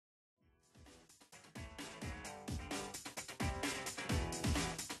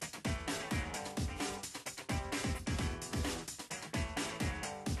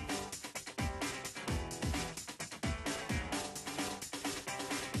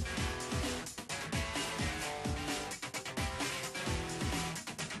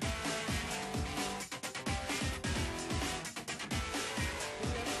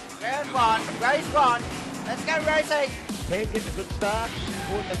Round one, race one. Let's go racing. Can get a good start.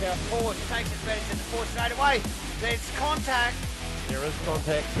 Forward, takes it better to the forward straight away. There's contact. There is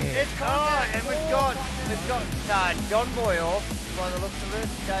contact. It's contact. And we've got John Boy off by the looks of it.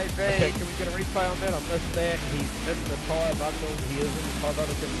 JB. Okay, can we get a replay on that? I missed that. He's in the tyre bundle. He is in the tyre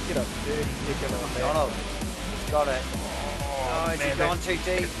bundle. Can we get a 30-second on that? Donald. He's got it. Oh, has he gone too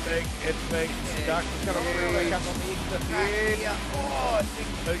deep? It's big. It's big. Duck is going to reel back up on the extra. Yeah. Oh,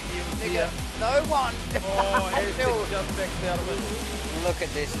 big here. no one. Oh, everything just backed out of it. Look at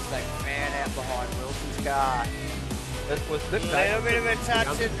this as they ran out behind Wilson's car. It was a little bit of a touch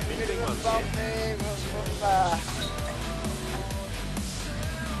and a bit of a bump there.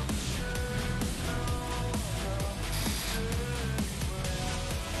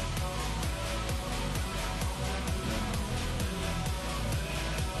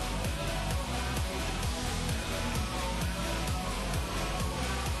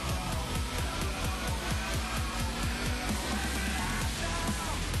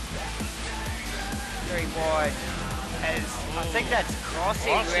 3 wide. I think that's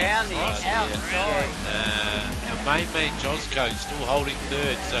crossing round the outside. Our main man Josco still holding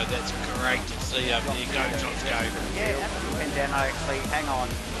third, so that's great to see up there. Go Josco. Yeah, and then actually, hang on.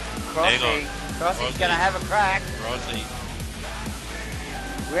 Crossy's going to have a crack. Crossy.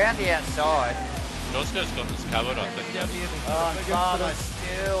 Round the outside. Josco's got this covered, I think. Oh, Farmer's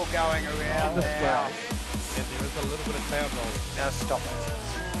still going around now. And there is a little bit of cloud roll. Now stop it.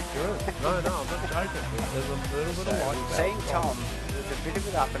 Good. No, I'm not joking. There's a little bit of light. We've seen Tom, there's a bit of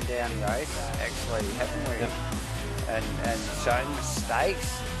an up and down race, actually, haven't we? Yep. And shown mistakes.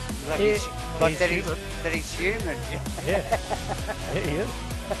 Like, he's human. Yeah. Yeah, he is.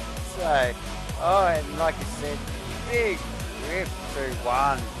 So, and like you said, big rip through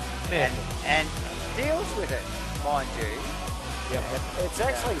one. Yeah. And deals with it, mind you. Yep. It's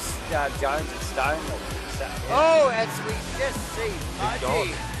actually Jones and Stoneley. So, yeah. As we just see,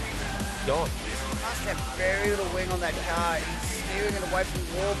 Margie. Gone. Must have very little wing on that car. He's steering it away from the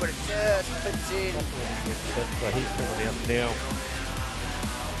wall, but it just fits in. So he's coming out now.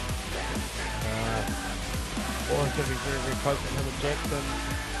 It's going to be very, very close to him and Jackson.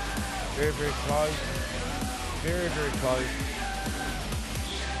 Very, very close. Very, very close.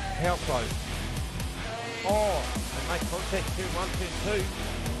 How close? Oh, they make contact turn 1, turn 2.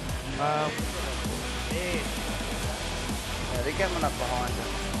 Man. Yeah, they're coming up behind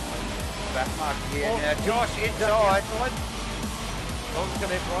him. Back mark here. Oh, now Josh inside. John's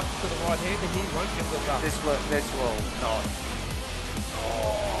going to have right to the right hand and he won't get this up. This will not.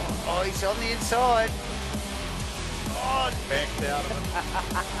 Oh, he's on the inside. Oh, Backed out of it.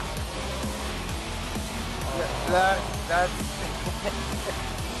 That's...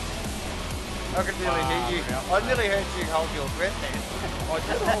 I could nearly hear you. I nearly heard you hold your breath there. I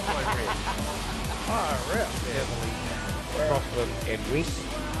did hold my breath. Crossman and West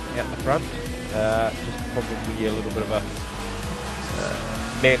out the front. Just probably a little bit of a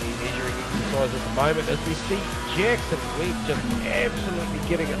manly measuring exercise at the moment as we see Jackson Webb just absolutely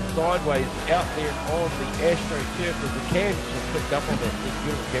getting it sideways out there on the Astro turf as the cam just picked up on that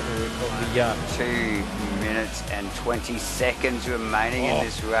beautiful camera work on the 2 minutes and 20 seconds remaining in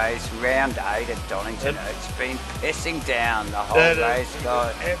this race. Round 8 at Donington. It's been pissing down the whole race,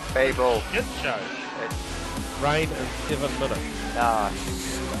 guys. People. Good show. Rain in 7 minutes.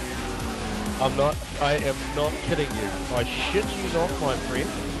 I am not kidding you. I shit you not, my friend.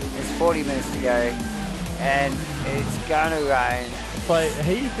 It's 40 minutes to go, and it's going to rain. So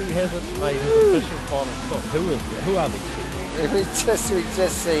he who hasn't made his official final stop, who are these people? We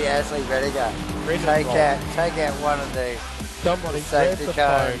just see Ashley Rediger take out one of the somebody grab the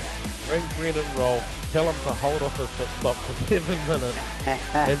phone, ring Brennan Roll, tell him to hold off his pit stop for 7 minutes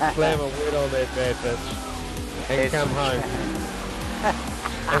and slam a wet on that bad bitch and come home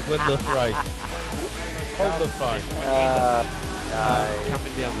and win this race. Hold the phone.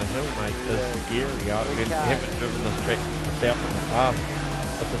 Coming down the hill, mate, is scary. I mean, haven't driven this track myself in the past.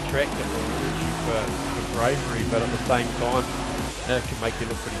 It's a track that will reward you for bravery, but at the same time, it can make you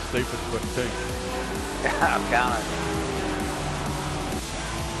look pretty stupid quick too. Can't it?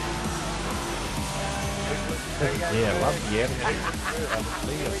 Yeah, I love the attitude.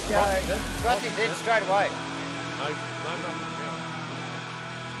 Got his head straight away. No,